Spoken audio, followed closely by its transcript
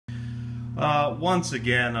Once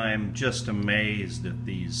again, I am just amazed at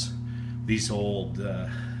these old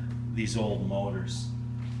motors.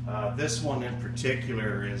 This one in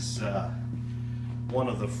particular is one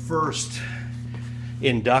of the first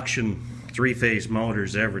induction three-phase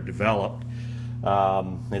motors ever developed.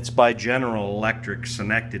 It's by General Electric,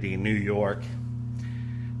 Schenectady, New York.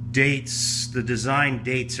 The design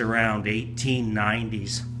dates around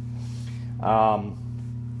 1890s.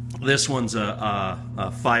 This one's a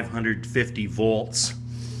 550 volts,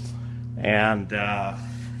 and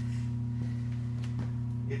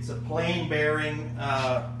it's a plain bearing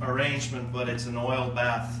arrangement, but it's an oil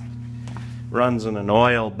bath. Runs in an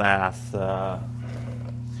oil bath. You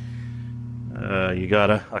got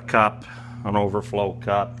a cup, an overflow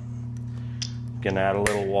cup. You can add a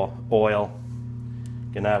little oil.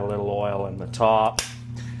 You can add a little oil in the top.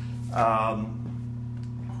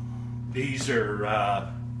 These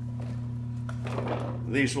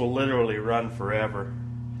will literally run forever.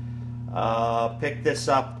 Picked this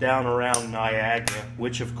up down around Niagara,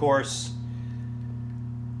 which of course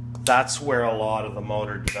that's where a lot of the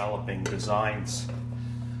motor developing designs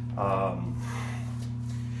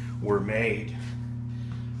were made.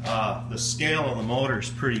 The scale of the motor is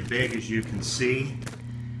pretty big, as you can see,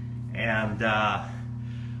 and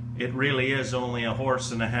it really is only a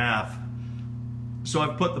horse and a half. So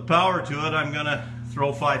I've put the power to it. I'm gonna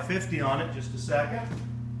throw 550 on it. Just a second.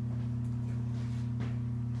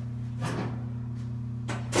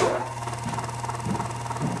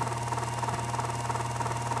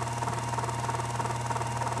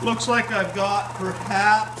 Looks like I've got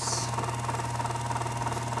perhaps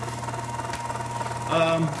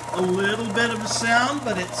a little bit of a sound,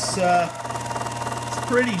 but it's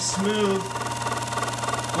pretty smooth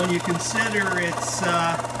when you consider it's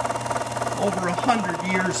over 100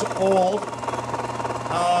 years old.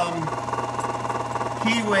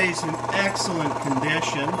 Keyway's in excellent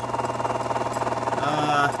condition.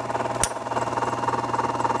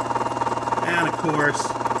 And of course,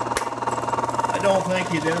 I don't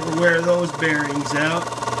think you'd ever wear those bearings out,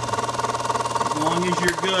 as long as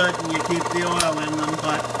you're good and you keep the oil in them.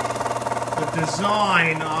 But the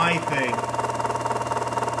design, I think,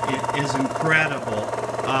 it is incredible.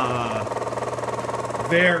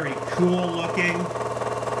 Very cool looking.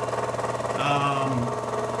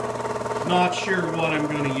 Not sure what I'm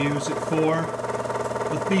going to use it for,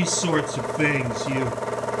 but these sorts of things you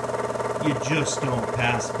just don't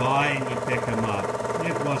pass by and you pick them up.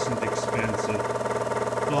 It wasn't expensive.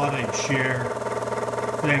 Thought I'd share.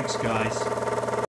 Thanks, guys.